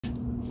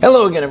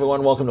Hello again,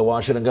 everyone. Welcome to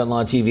Washington Gun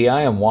Law TV.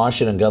 I am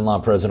Washington Gun Law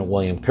President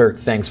William Kirk.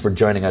 Thanks for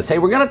joining us. Hey,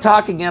 we're going to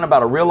talk again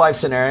about a real-life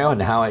scenario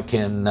and how it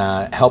can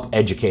help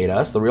educate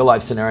us. The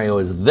real-life scenario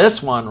is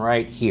this one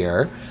right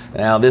here.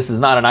 Now, this is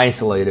not an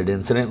isolated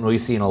incident. We've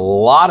seen a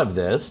lot of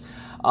this.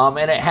 And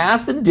it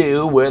has to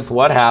do with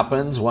what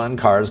happens when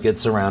cars get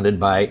surrounded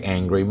by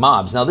angry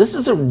mobs. Now, this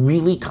is a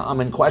really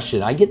common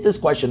question. I get this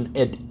question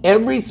at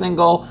every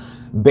single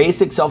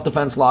basic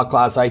self-defense law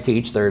class I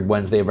teach, third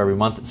Wednesday of every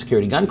month at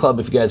Security Gun Club.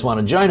 If you guys want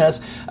to join us,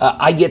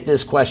 I get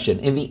this question.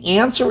 And the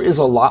answer is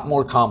a lot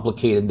more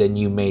complicated than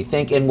you may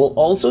think and will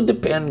also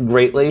depend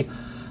greatly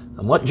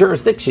on what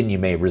jurisdiction you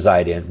may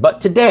reside in.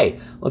 But today,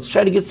 let's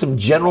try to get some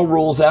general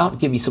rules out,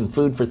 give you some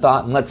food for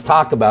thought, and let's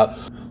talk about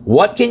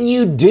what can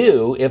you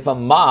do if a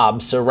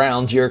mob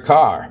surrounds your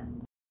car.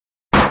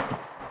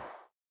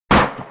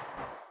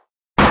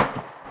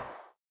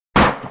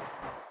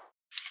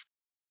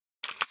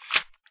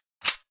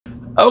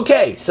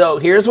 Okay, so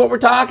here's what we're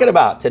talking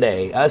about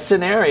today. A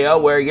scenario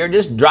where you're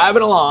just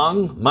driving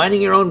along,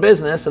 minding your own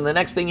business, and the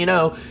next thing you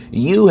know,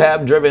 you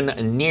have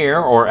driven near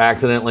or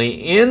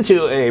accidentally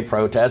into a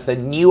protest,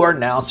 and you are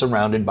now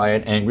surrounded by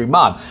an angry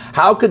mob.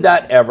 How could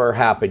that ever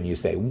happen, you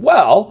say?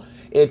 Well,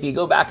 if you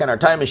go back in our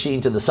time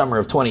machine to the summer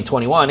of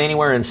 2021,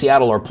 anywhere in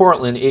Seattle or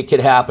Portland, it could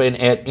happen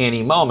at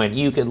any moment.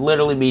 You could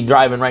literally be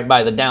driving right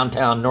by the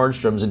downtown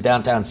Nordstrom's in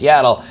downtown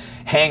Seattle,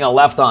 hang a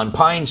left on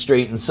Pine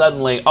Street, and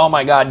suddenly, oh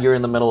my God, you're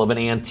in the middle of an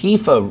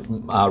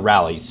Antifa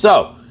rally.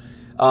 So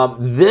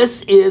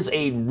this is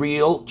a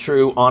real,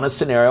 true, honest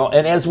scenario.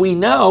 And as we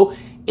know,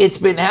 it's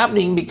been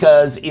happening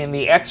because in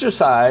the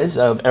exercise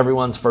of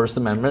everyone's First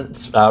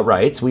Amendment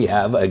rights, we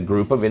have a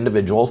group of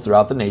individuals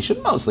throughout the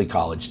nation, mostly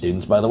college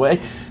students, by the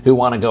way, who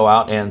want to go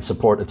out and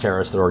support a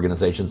terrorist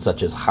organization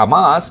such as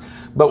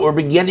Hamas. But we're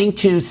beginning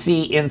to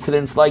see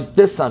incidents like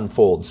this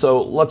unfold.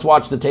 So let's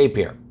watch the tape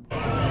here.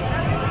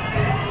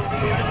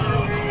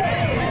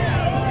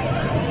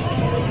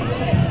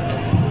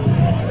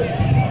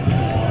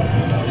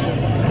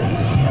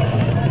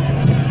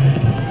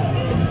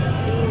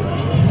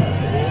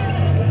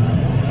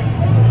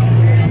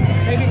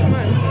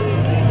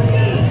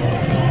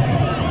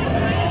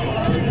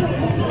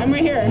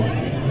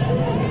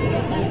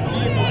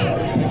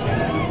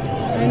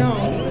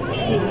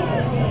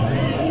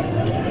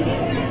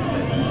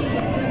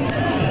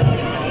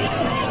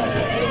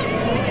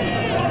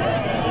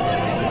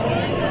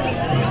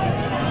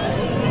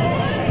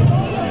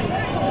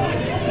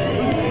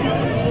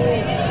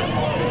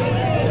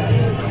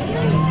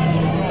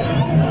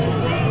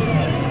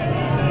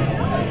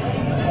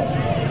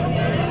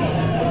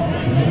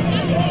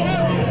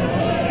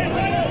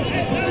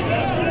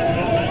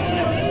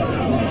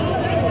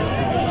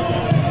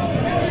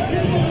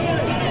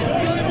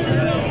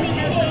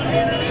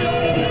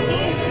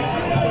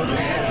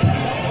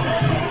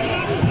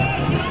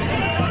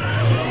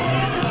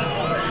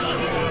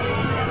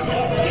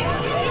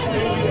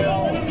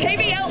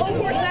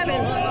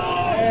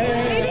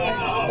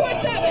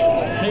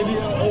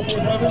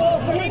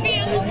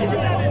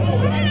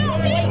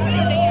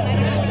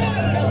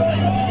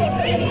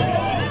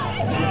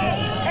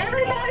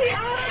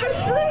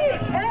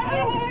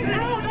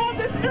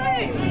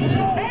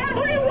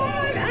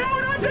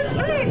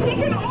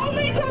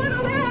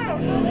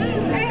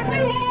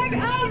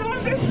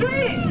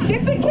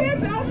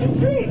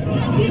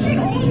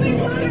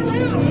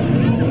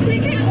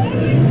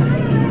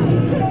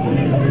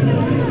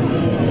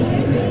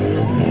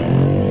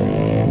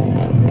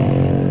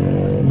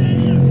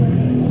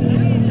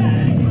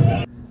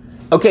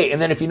 Okay,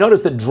 and then if you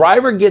notice, the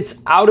driver gets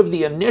out of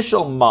the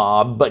initial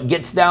mob, but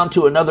gets down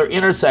to another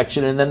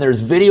intersection, and then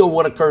there's video of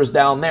what occurs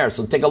down there.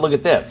 So take a look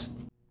at this.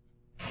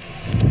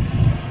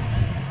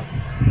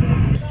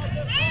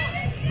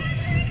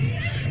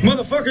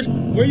 Motherfuckers,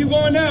 where you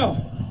going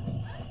now?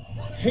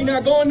 He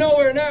not going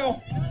nowhere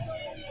now.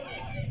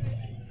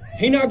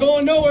 He not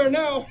going nowhere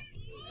now.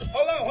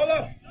 Hold up, hold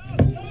up,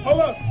 hold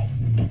up,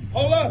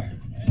 hold up.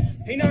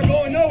 He not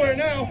going nowhere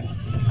now.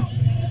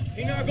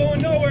 He not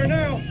going nowhere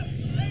now.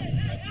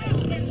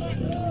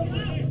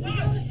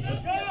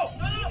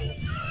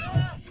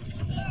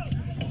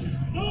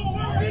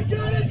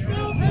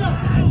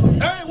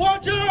 Hey,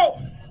 watch out!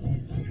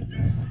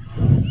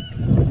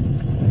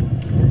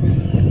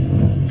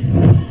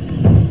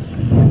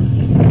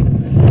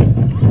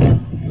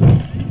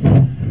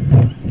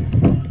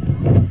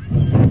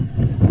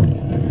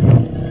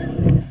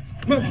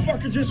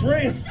 Motherfucker just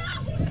ran.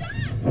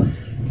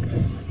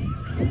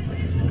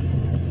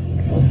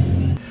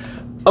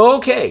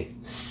 Okay,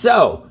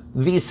 so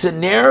the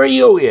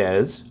scenario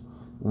is,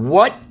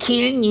 what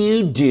can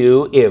you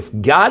do if,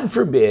 God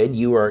forbid,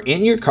 you are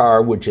in your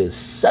car, which is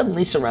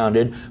suddenly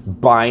surrounded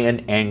by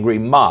an angry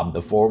mob?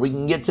 Before we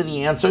can get to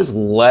the answers,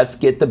 let's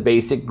get the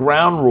basic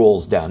ground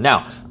rules down.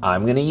 Now,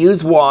 I'm going to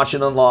use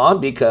Washington law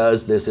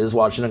because this is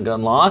Washington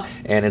gun law,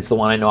 and it's the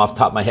one I know off the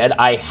top of my head.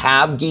 I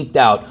have geeked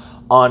out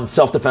on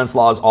self-defense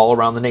laws all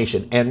around the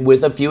nation. And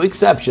with a few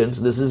exceptions,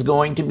 this is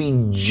going to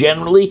be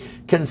generally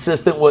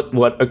consistent with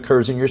what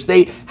occurs in your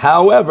state.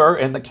 However,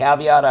 and the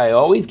caveat I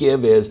always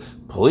give is,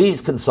 please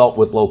consult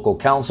with local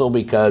counsel,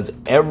 because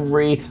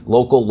every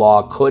local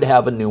law could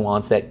have a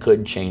nuance that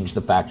could change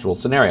the factual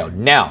scenario.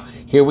 Now,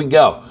 here we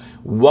go.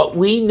 What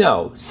we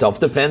know,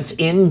 self-defense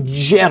in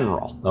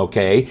general,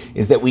 okay,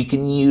 is that we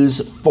can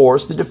use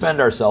force to defend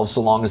ourselves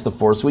so long as the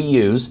force we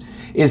use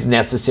is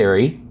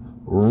necessary,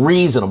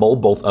 reasonable,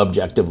 both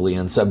objectively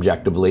and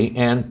subjectively,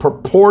 and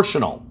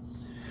proportional.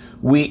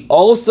 We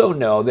also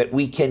know that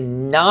we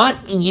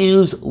cannot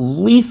use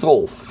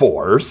lethal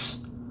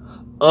force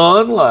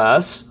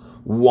unless,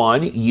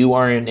 1, you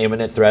are in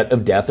imminent threat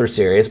of death or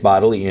serious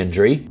bodily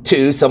injury.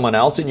 2, someone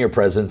else in your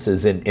presence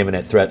is in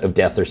imminent threat of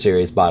death or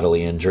serious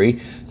bodily injury.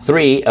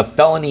 3, a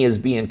felony is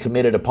being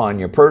committed upon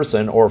your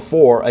person. Or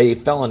 4, a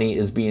felony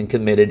is being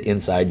committed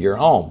inside your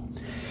home.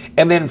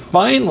 And then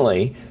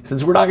finally,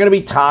 since we're not going to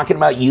be talking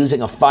about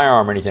using a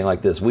firearm or anything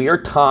like this, we are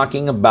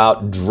talking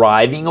about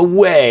driving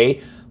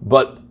away,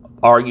 but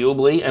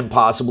arguably and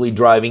possibly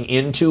driving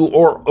into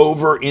or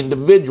over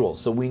individuals.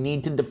 So we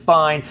need to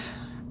define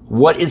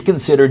what is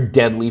considered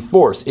deadly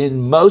force.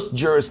 In most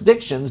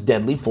jurisdictions,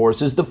 deadly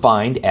force is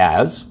defined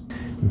as: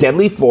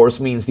 deadly force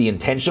means the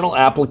intentional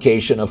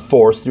application of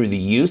force through the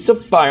use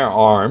of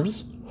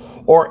firearms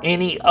or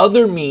any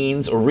other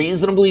means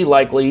reasonably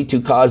likely to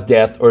cause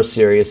death or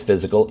serious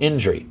physical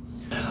injury.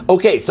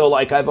 Okay, so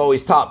like I've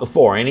always taught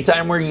before,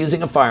 anytime we're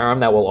using a firearm,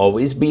 that will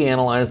always be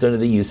analyzed under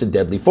the use of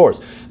deadly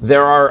force.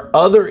 There are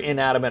other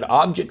inanimate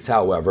objects,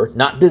 however,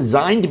 not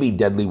designed to be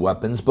deadly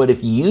weapons, but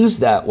if used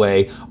that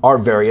way, are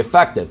very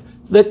effective.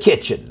 The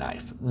kitchen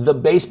knife, the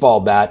baseball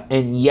bat,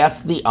 and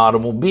yes, the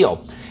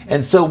automobile.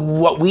 And so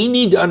what we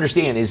need to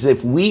understand is,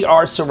 if we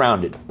are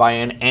surrounded by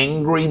an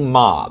angry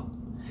mob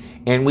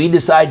and we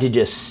decide to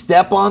just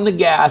step on the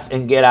gas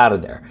and get out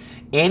of there,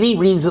 any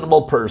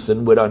reasonable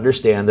person would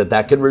understand that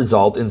that could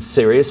result in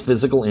serious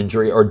physical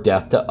injury or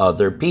death to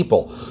other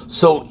people.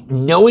 So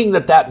knowing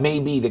that that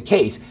may be the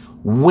case,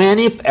 when,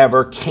 if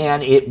ever,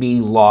 can it be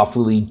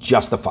lawfully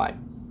justified?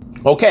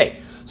 Okay,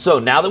 so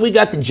now that we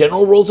got the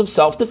general rules of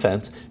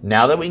self-defense,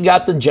 now that we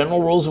got the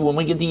general rules of when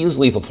we get to use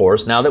lethal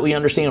force, now that we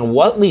understand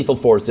what lethal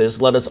force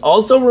is, let us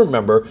also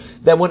remember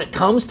that when it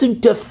comes to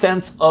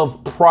defense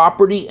of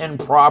property and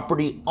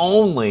property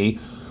only,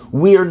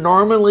 we are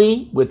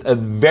normally, with a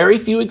very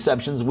few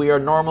exceptions, we are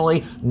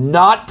normally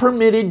not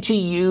permitted to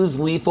use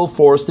lethal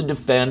force to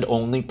defend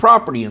only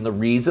property. And the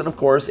reason, of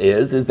course,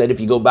 is that if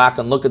you go back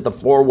and look at the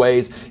 4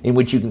 ways in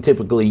which you can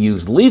typically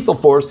use lethal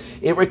force,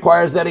 it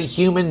requires that a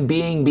human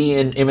being be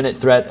in imminent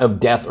threat of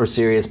death or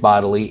serious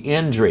bodily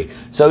injury.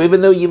 So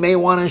even though you may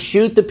want to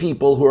shoot the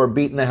people who are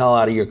beating the hell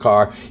out of your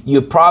car,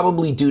 you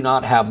probably do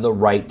not have the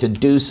right to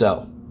do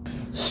so.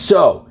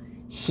 So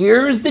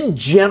here's the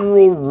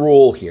general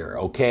rule here,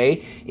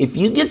 okay? If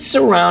you get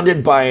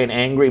surrounded by an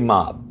angry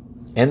mob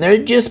and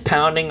they're just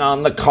pounding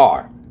on the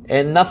car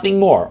and nothing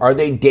more, are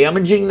they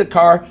damaging the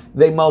car?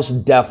 They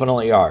most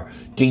definitely are.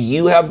 Do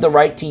you have the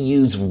right to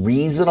use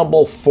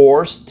reasonable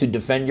force to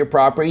defend your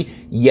property?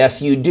 Yes,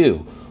 you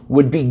do.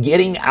 Would be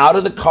getting out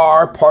of the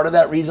car part of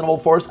that reasonable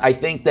force? I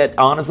think that,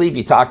 honestly, if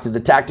you talk to the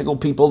tactical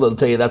people, they'll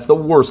tell you that's the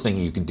worst thing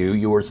you could do.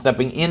 You are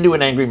stepping into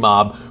an angry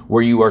mob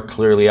where you are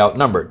clearly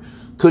outnumbered.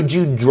 Could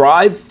you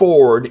drive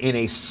forward in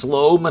a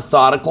slow,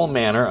 methodical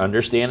manner,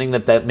 understanding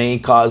that that may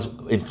cause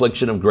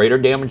infliction of greater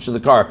damage to the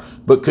car,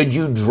 but could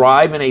you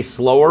drive in a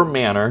slower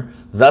manner,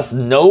 thus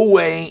no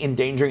way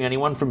endangering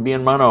anyone from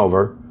being run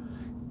over,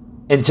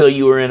 until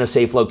you were in a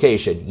safe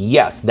location?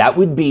 Yes, that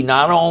would be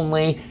not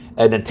only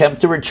an attempt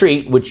to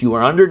retreat, which you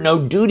are under no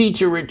duty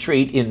to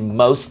retreat in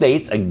most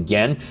states.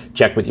 Again,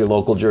 check with your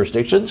local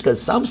jurisdictions,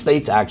 because some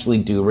states actually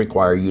do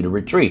require you to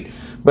retreat.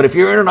 But if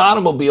you're in an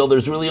automobile,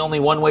 there's really only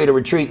one way to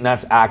retreat, and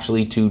that's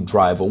actually to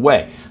drive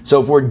away.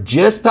 So if we're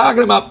just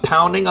talking about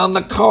pounding on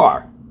the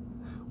car,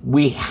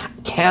 we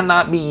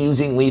cannot be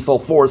using lethal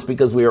force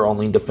because we are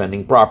only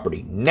defending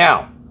property.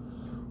 Now,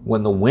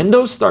 when the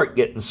windows start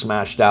getting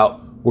smashed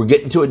out, we're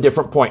getting to a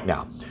different point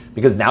now,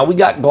 because now we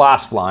got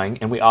glass flying,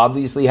 and we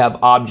obviously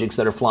have objects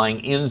that are flying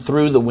in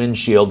through the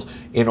windshields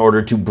in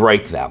order to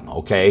break them,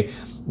 okay?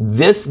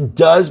 This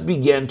does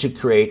begin to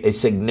create a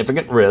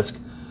significant risk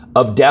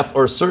of death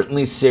or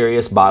certainly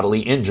serious bodily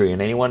injury.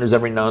 And anyone who's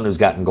ever known who's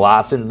gotten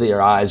glass into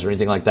their eyes or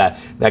anything like that,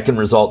 that can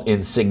result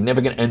in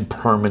significant and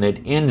permanent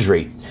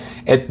injury.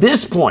 At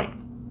this point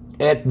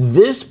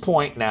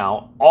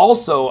now,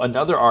 also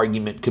another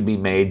argument could be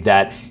made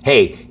that,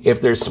 hey,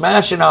 if they're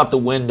smashing out the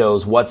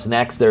windows, what's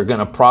next? They're going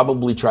to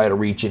probably try to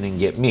reach in and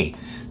get me.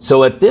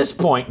 So at this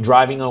point,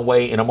 driving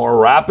away in a more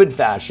rapid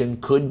fashion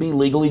could be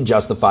legally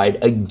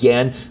justified,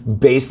 again,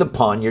 based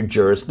upon your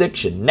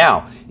jurisdiction.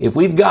 Now, if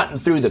we've gotten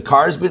through, the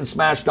car's been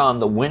smashed on,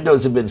 the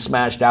windows have been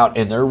smashed out,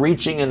 and they're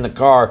reaching in the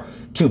car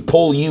to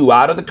pull you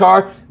out of the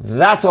car,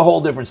 that's a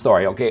whole different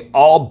story, okay?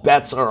 All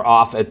bets are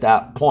off at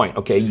that point,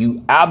 okay?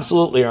 You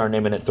absolutely are an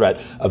imminent threat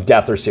of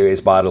death or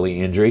serious bodily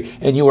injury,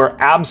 and you are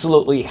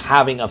absolutely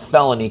having a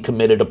felony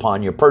committed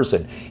upon your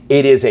person.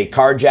 It is a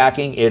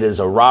carjacking, it is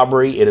a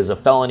robbery, it is a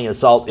felony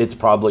assault, it's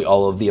probably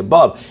all of the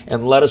above.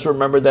 And let us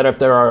remember that if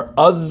there are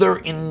other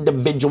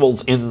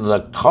individuals in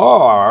the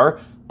car,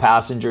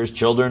 passengers,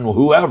 children,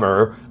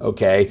 whoever,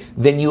 okay,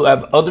 then you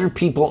have other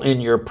people in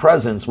your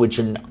presence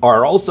which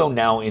are also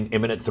now in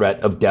imminent threat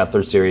of death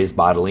or serious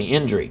bodily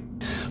injury.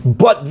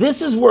 But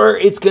this is where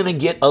it's going to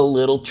get a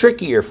little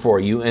trickier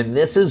for you, and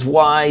this is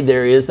why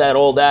there is that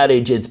old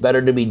adage, it's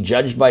better to be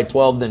judged by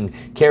 12 than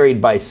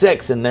carried by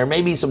 6, and there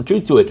may be some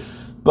truth to it.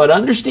 But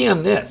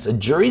understand this, a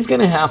jury's going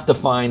to have to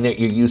find that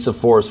your use of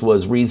force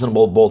was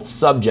reasonable both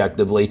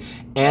subjectively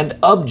and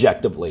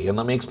objectively. And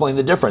let me explain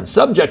the difference.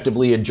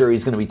 Subjectively, a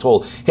jury's going to be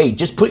told, hey,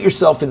 just put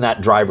yourself in that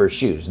driver's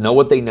shoes. Know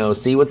what they know,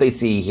 see what they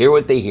see, hear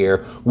what they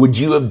hear. Would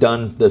you have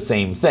done the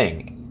same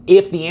thing?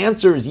 If the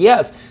answer is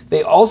yes,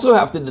 they also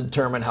have to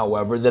determine,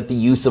 however, that the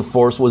use of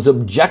force was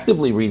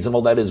objectively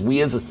reasonable. That is,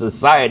 we as a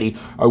society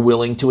are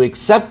willing to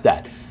accept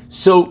that.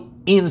 So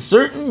in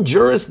certain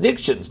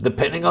jurisdictions,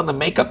 depending on the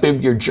makeup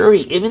of your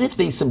jury, even if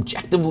they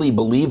subjectively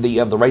believe that you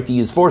have the right to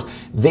use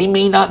force, they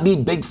may not be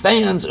big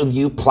fans of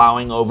you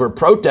plowing over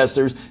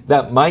protesters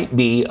that might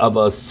be of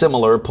a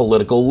similar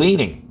political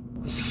leaning.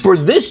 For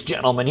this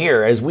gentleman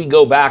here, as we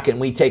go back and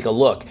we take a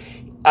look,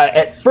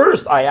 at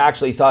first, I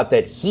actually thought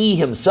that he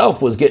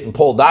himself was getting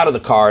pulled out of the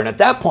car, and at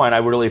that point, I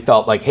really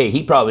felt like, hey,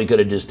 he probably could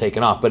have just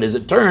taken off. But as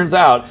it turns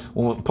out,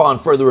 upon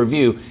further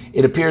review,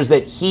 it appears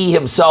that he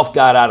himself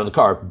got out of the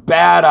car.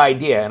 Bad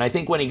idea. And I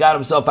think when he got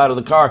himself out of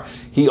the car,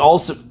 he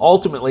also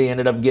ultimately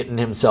ended up getting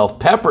himself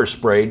pepper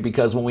sprayed,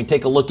 because when we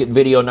take a look at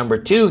video number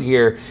 2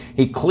 here,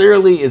 he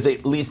clearly is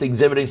at least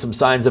exhibiting some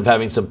signs of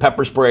having some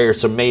pepper spray or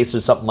some mace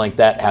or something like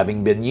that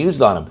having been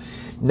used on him.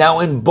 Now,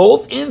 in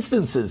both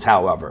instances,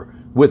 however,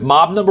 with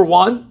mob number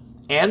 1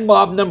 and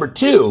mob number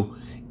 2,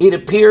 it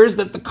appears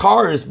that the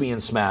car is being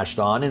smashed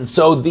on, and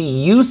so the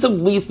use of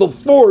lethal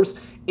force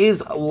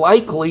is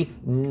likely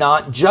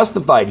not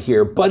justified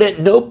here. But at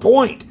no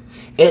point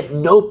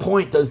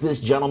does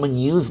this gentleman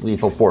use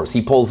lethal force.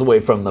 He pulls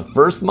away from the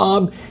first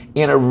mob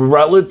in a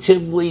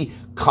relatively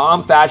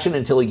calm fashion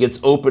until he gets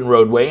open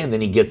roadway, and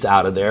then he gets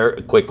out of there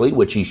quickly,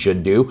 which he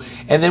should do.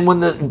 And then when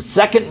the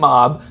second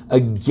mob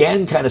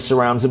again kind of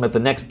surrounds him at the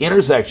next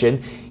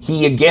intersection,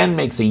 he again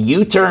makes a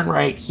U-turn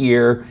right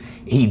here.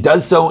 He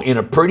does so in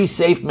a pretty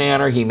safe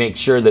manner. He makes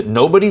sure that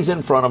nobody's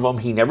in front of him.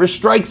 He never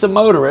strikes a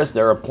motorist.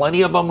 There are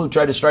plenty of them who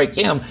try to strike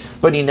him,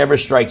 but he never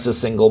strikes a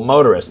single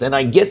motorist. And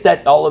I get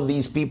that all of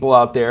these people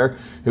out there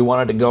who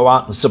wanted to go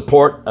out and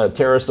support a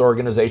terrorist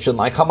organization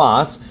like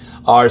Hamas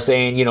are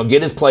saying, you know,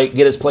 get his plate,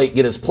 get his plate,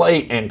 get his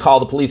plate, and call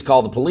the police,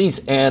 call the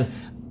police. And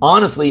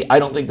honestly, I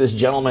don't think this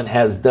gentleman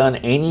has done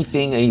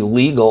anything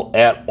illegal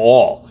at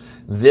all.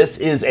 This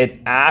is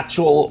an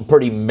actual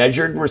pretty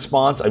measured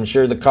response. I'm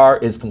sure the car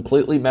is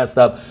completely messed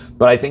up,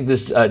 but I think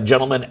this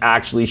gentleman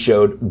actually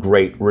showed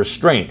great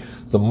restraint.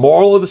 The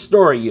moral of the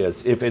story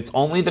is, if it's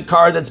only the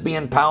car that's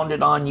being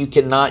pounded on, you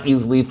cannot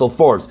use lethal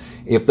force.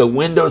 If the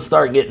windows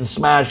start getting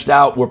smashed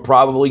out, we're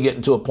probably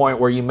getting to a point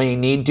where you may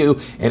need to.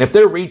 And if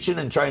they're reaching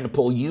and trying to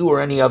pull you or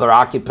any other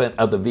occupant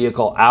of the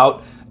vehicle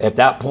out, at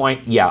that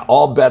point, yeah,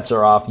 all bets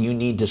are off. You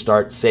need to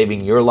start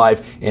saving your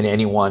life and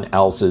anyone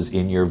else's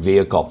in your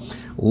vehicle.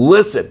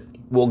 Listen,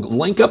 we'll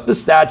link up the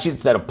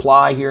statutes that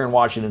apply here in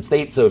Washington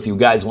State, so if you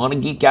guys want to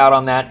geek out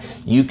on that,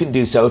 you can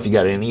do so. If you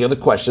got any other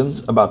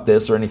questions about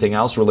this or anything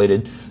else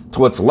related to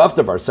what's left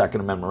of our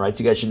Second Amendment rights,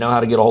 you guys should know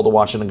how to get a hold of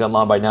Washington gun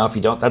law by now. If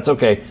you don't, that's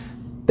okay.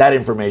 That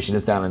information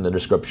is down in the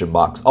description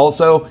box.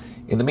 Also,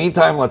 in the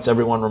meantime, let's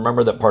everyone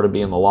remember that part of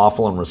being the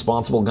lawful and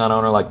responsible gun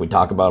owner, like we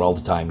talk about all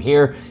the time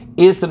here,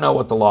 is to know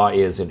what the law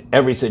is in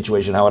every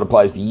situation, how it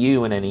applies to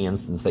you in any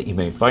instance that you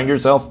may find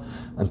yourself.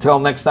 Until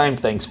next time,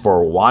 thanks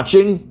for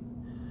watching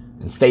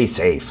and stay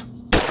safe.